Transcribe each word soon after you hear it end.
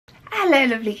Hello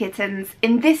lovely kittens!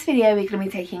 In this video we're going to be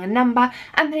taking a number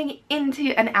and putting it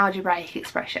into an algebraic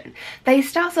expression. They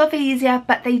start off easier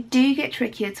but they do get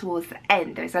trickier towards the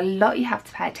end. There's a lot you have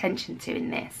to pay attention to in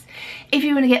this. If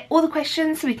you want to get all the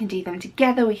questions so we can do them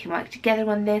together, we can work together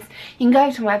on this, you can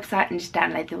go to my website and just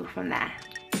download them all from there.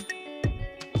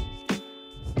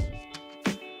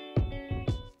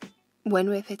 When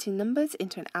we're fitting numbers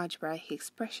into an algebraic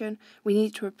expression, we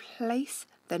need to replace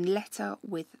the letter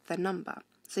with the number.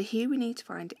 So here we need to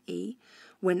find E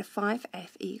when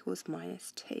 5f equals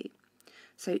minus 2.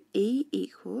 So E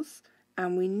equals,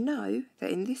 and we know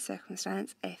that in this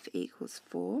circumstance f equals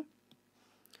 4.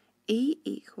 E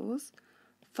equals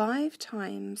 5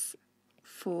 times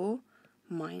 4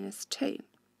 minus 2.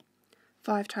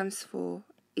 5 times 4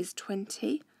 is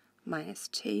 20 minus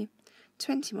 2.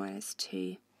 20 minus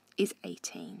 2 is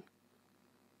 18.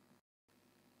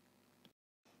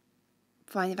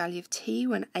 Find the value of t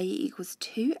when a equals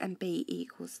 2 and b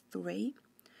equals 3.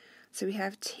 So we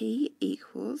have t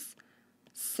equals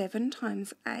 7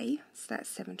 times a, so that's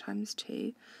 7 times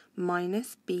 2,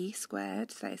 minus b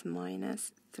squared, so that is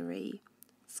minus 3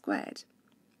 squared.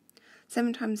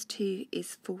 7 times 2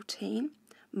 is 14,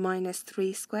 minus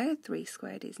 3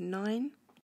 squared is 9.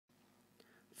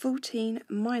 14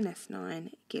 minus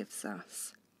 9 gives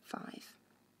us 5.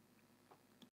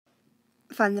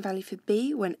 Find the value for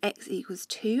b when x equals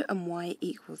 2 and y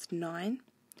equals 9.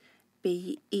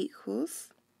 b equals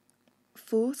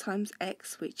 4 times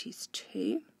x, which is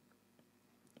 2,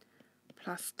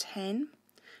 plus 10,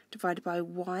 divided by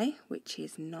y, which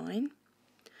is 9.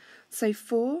 So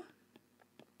 4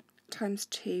 times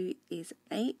 2 is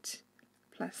 8,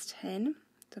 plus 10,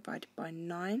 divided by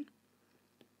 9.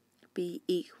 b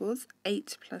equals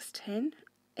 8 plus 10,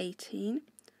 18,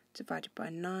 divided by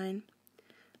 9.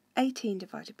 18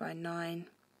 divided by 9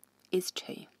 is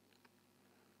 2.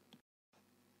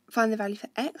 Find the value for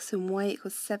x when y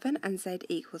equals 7 and z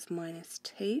equals minus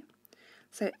 2.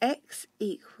 So x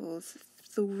equals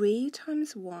 3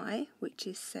 times y, which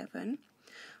is 7,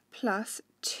 plus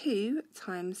 2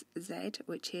 times z,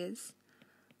 which is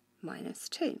minus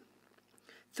 2.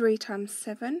 3 times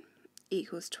 7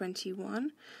 equals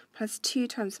 21, plus 2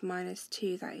 times minus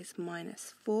 2, that is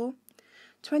minus 4.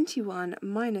 21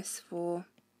 minus 4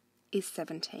 is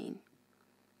 17.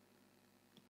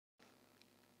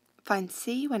 Find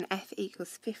c when f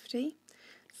equals 50.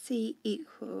 c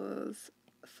equals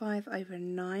 5 over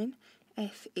 9.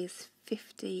 f is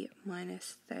 50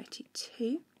 minus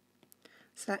 32.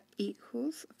 So that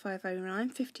equals 5 over 9.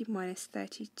 50 minus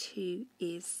 32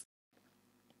 is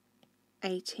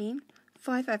 18.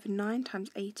 5 over 9 times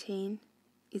 18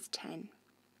 is 10.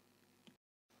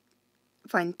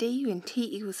 Find d when t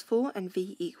equals 4 and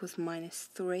v equals minus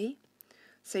 3.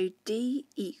 So d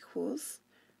equals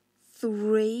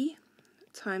 3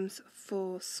 times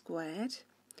 4 squared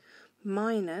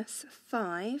minus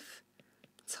 5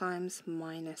 times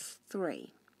minus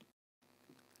 3.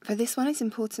 For this one, it's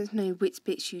important to know which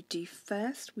bits you do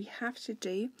first. We have to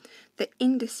do the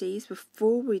indices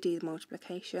before we do the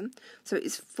multiplication. So it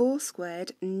is 4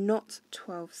 squared, not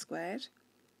 12 squared.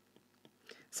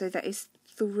 So that is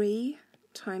 3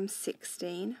 times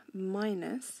 16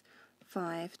 minus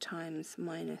 5 times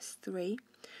minus 3.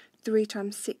 3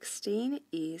 times 16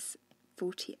 is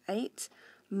 48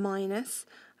 minus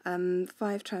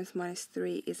 5 times minus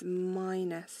 3 is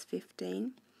minus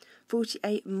 15.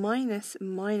 48 minus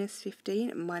minus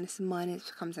 15, minus and minus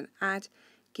becomes an add,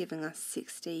 giving us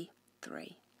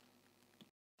 63.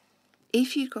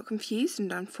 If you'd got confused and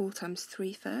done 4 times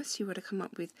 3 first, you would have come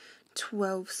up with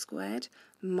 12 squared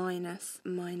minus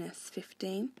minus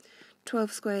 15.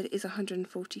 12 squared is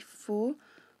 144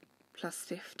 plus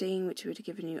 15, which would have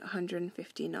given you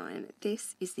 159.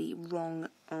 This is the wrong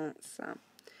answer.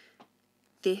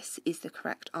 This is the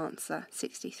correct answer,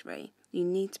 63. You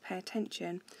need to pay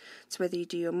attention to whether you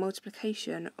do your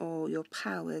multiplication or your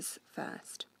powers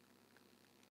first.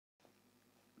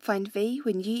 Find v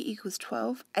when u equals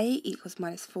 12, a equals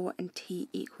minus 4 and t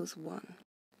equals 1.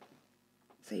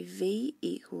 So v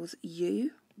equals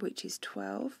u, which is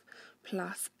 12,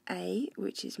 plus a,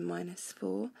 which is minus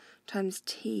 4, times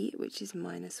t, which is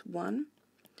minus 1.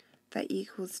 That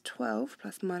equals 12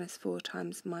 plus minus 4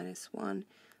 times minus 1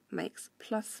 makes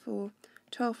plus 4.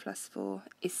 12 plus 4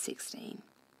 is 16.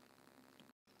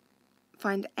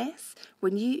 Find s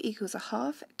when u equals a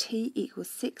half, t equals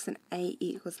 6 and a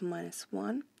equals minus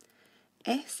 1.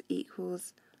 S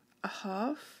equals a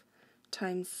half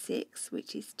times 6,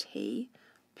 which is t,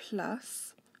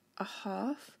 plus a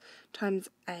half times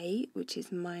a, which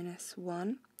is minus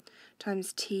 1,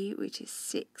 times t, which is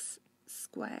 6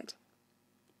 squared.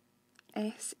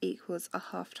 s equals a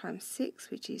half times 6,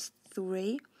 which is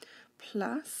 3,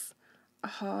 plus a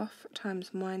half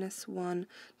times minus 1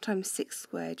 times 6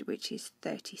 squared, which is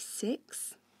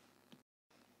 36.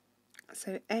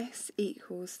 So s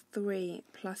equals 3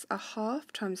 plus a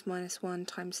half times minus 1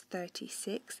 times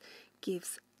 36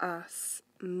 gives us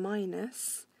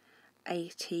minus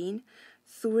 18.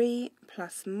 3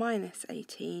 plus minus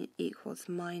 18 equals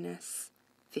minus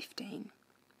 15.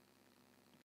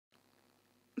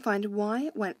 Find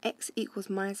y when x equals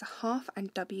minus a half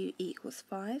and w equals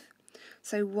 5.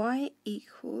 So y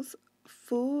equals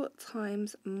 4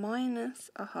 times minus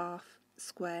a half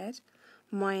squared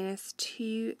minus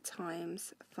 2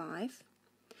 times 5.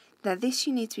 Now this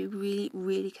you need to be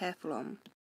really careful on,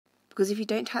 because if you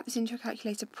don't type this into your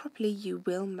calculator properly you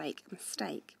will make a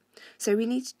mistake. So we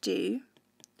need to do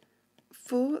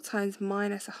 4 times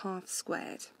minus a half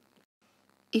squared.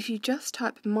 If you just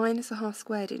type minus a half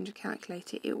squared into your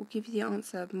calculator, it will give you the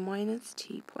answer of minus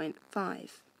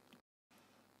 2.5.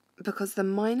 Because the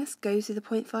minus goes with the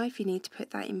 0.5, you need to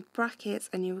put that in brackets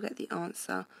and you will get the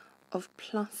answer of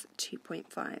plus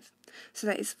 2.5. So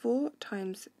that is 4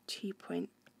 times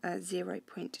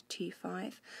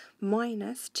 0.25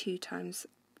 minus 2 times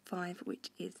 5, which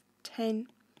is 10.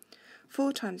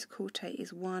 4 times a quarter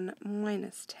is 1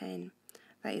 minus 10.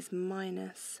 That is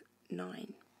minus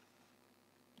 9.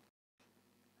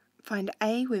 Find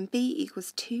a when b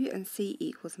equals 2 and c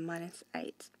equals minus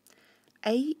 8.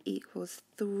 A equals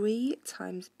 3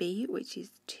 times b, which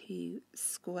is 2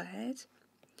 squared,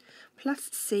 plus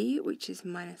c, which is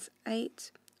minus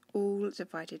 8, all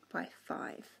divided by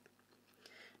 5.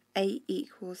 A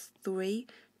equals 3,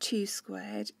 2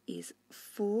 squared is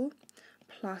 4,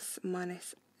 plus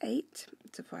minus 8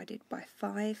 divided by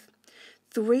 5.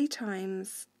 3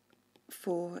 times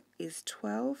 4 is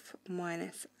 12,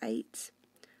 minus 8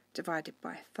 divided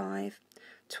by 5.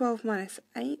 12 minus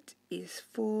 8 is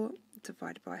 4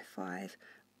 divided by 5,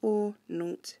 or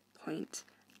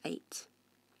 0.8.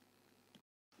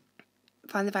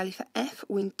 Find the value for f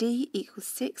when d equals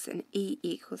 6 and e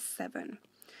equals 7.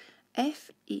 F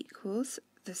equals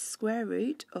the square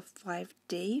root of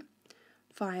 5d,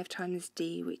 5 times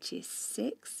d, which is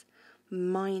 6,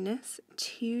 minus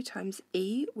 2 times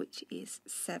e, which is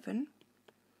 7.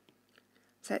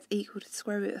 So that's equal to the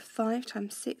square root of 5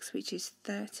 times 6, which is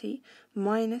 30,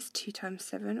 minus 2 times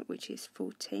 7, which is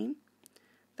 14.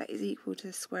 That is equal to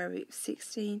the square root of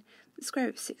 16. The square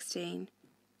root of 16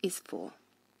 is 4.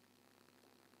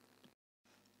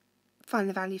 Find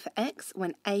the value for x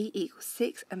when a equals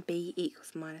 6 and b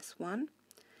equals minus 1.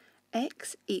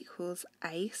 X equals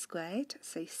a squared,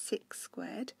 so 6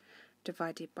 squared,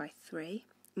 divided by 3,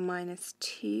 minus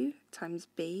 2 times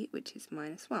b, which is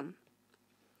minus 1.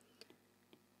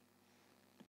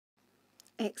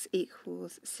 X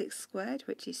equals 6 squared,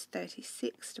 which is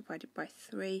 36, divided by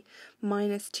 3,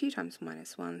 minus 2 times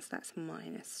minus 1, so that's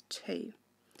minus 2.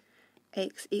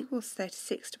 X equals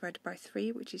 36 divided by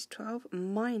 3, which is 12,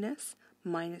 minus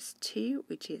 2,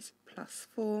 which is plus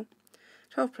 4.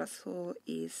 12 plus 4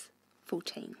 is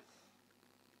 14.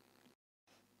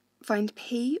 Find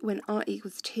P when R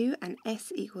equals 2 and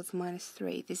S equals minus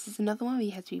 3. This is another one where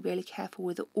you have to be really careful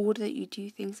with the order that you do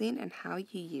things in and how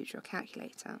you use your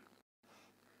calculator.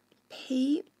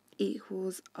 P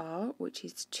equals R, which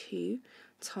is 2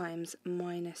 times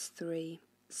minus 3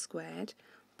 squared,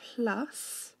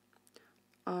 plus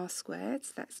R squared,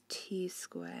 so that's 2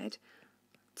 squared,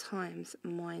 times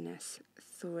minus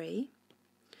 3.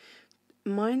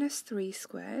 Minus 3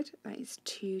 squared, that is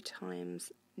 2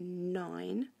 times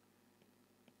 9,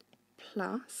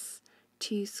 plus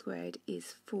 2 squared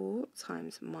is 4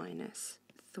 times minus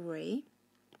 3.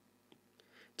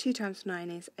 2 times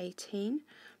 9 is 18,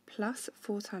 plus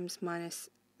 4 times minus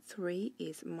 3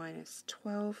 is minus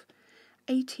 12.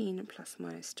 18 plus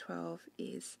minus 12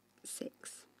 is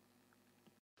 6.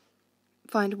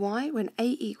 Find y when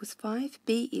a equals 5,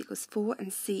 b equals 4,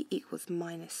 and c equals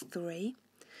minus 3.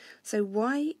 So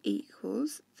y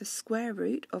equals the square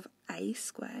root of a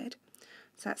squared,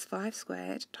 so that's 5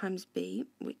 squared, times b,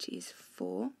 which is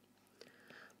 4,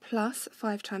 plus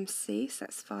 5 times c, so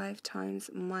that's 5 times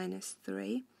minus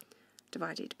 3,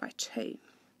 divided by 2.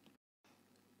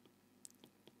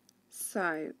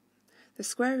 So the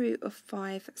square root of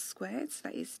 5 squared, so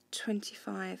that is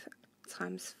 25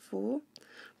 times 4,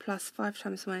 plus 5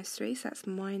 times minus 3, so that's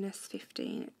minus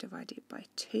 15 divided by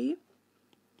 2.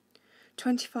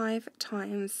 25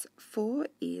 times 4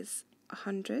 is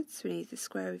 100, so we need the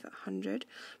square root of 100,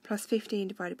 plus 15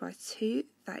 divided by 2,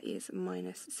 that is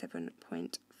minus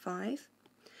 7.5.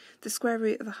 The square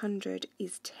root of 100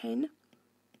 is 10,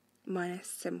 minus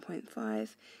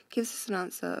 7.5, gives us an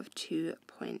answer of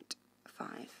 2.5.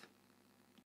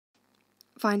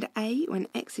 Find A when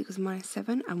x equals minus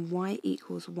 7 and y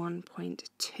equals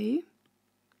 1.2.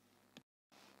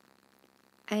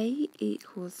 A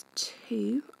equals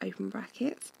 2, open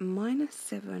brackets, minus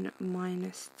 7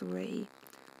 minus 3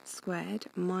 squared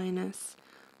minus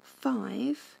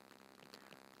 5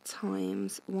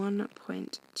 times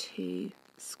 1.2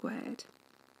 squared.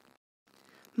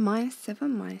 Minus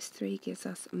 7 minus 3 gives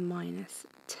us minus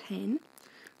 10.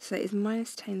 So it is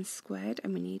minus 10 squared,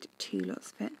 and we need 2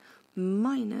 lots of it,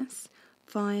 minus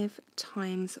 5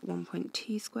 times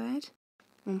 1.2 squared.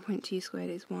 1.2 squared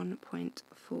is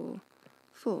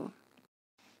 1.44.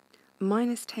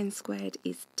 Minus 10 squared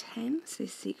is 10, so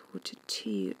this is equal to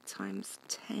 2 times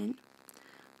 10,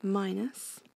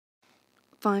 minus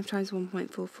 5 times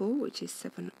 1.44, which is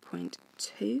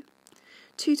 7.2.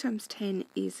 2 times 10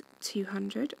 is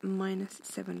 200, minus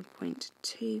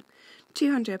 7.2.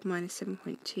 200 minus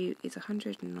 7.2 is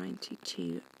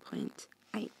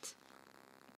 192.8.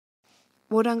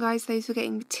 Well done guys, those were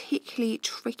getting particularly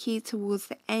tricky towards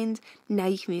the end. Now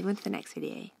you can move on to the next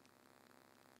video.